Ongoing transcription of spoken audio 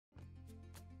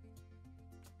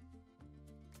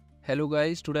Hello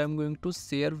guys, today I'm going to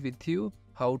share with you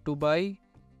how to buy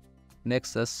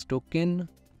NEXUS token.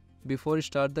 Before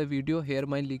start the video, here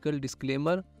my legal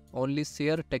disclaimer, only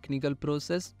share technical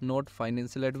process, not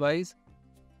financial advice.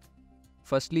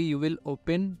 Firstly, you will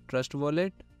open Trust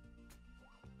Wallet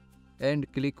and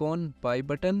click on buy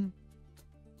button.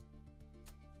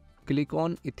 Click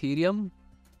on Ethereum.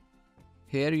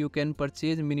 Here you can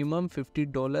purchase minimum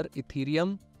 $50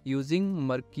 Ethereum using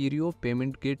Mercurio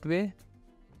payment gateway,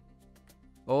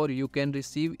 or you can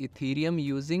receive Ethereum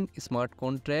using smart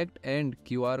contract and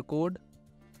QR code.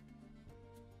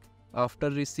 After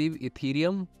receive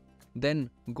Ethereum, then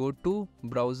go to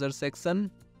browser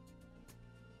section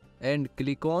and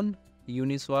click on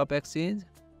UniSwap exchange.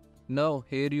 Now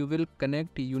here you will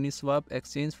connect UniSwap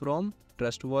exchange from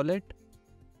Trust Wallet.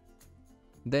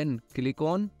 Then click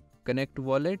on Connect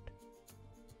Wallet,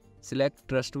 select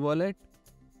Trust Wallet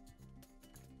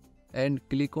and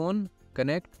click on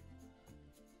Connect.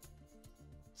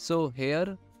 So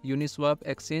here UniSwap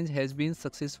exchange has been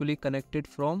successfully connected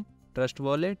from Trust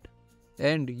Wallet,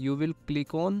 and you will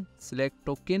click on Select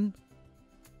Token.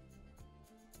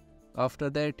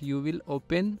 After that you will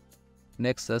open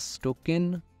NEXUS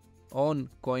token on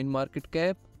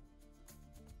CoinMarketCap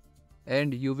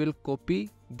and you will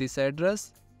copy this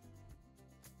address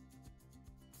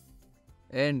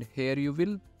and here you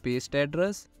will paste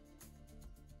address.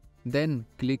 Then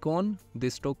click on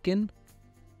this token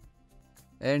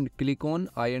and click on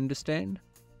I understand.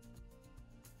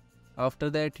 After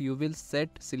that you will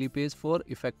set slippage for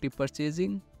effective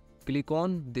purchasing. Click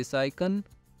on this icon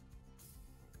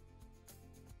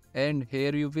and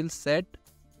here you will set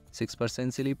 6%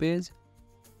 slippage.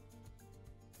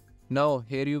 Now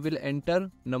here you will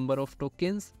enter number of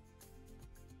tokens.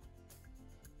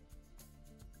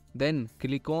 Then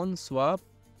click on swap.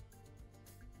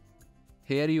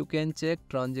 Here you can check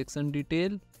transaction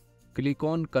detail. Click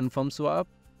on confirm swap.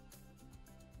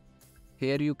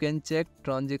 Here you can check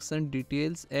transaction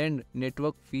details and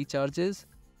network fee charges.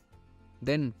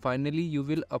 Then finally you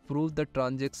will approve the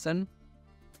transaction.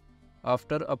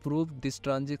 After approve this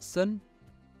transaction,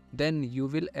 then you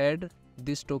will add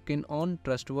this token on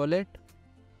Trust Wallet.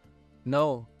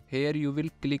 Now here you will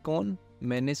click on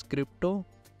manage crypto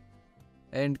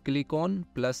and click on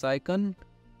plus icon,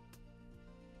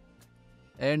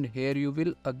 and here you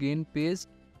will again paste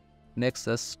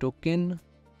NEXUS token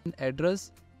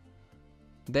address.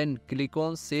 Then click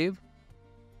on save.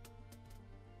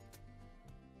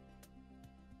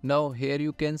 Now here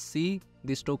you can see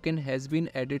this token has been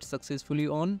added successfully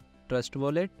on Trust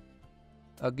Wallet.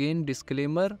 Again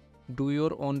disclaimer, do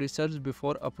your own research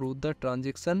before approve the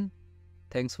transaction.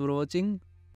 Thanks for watching.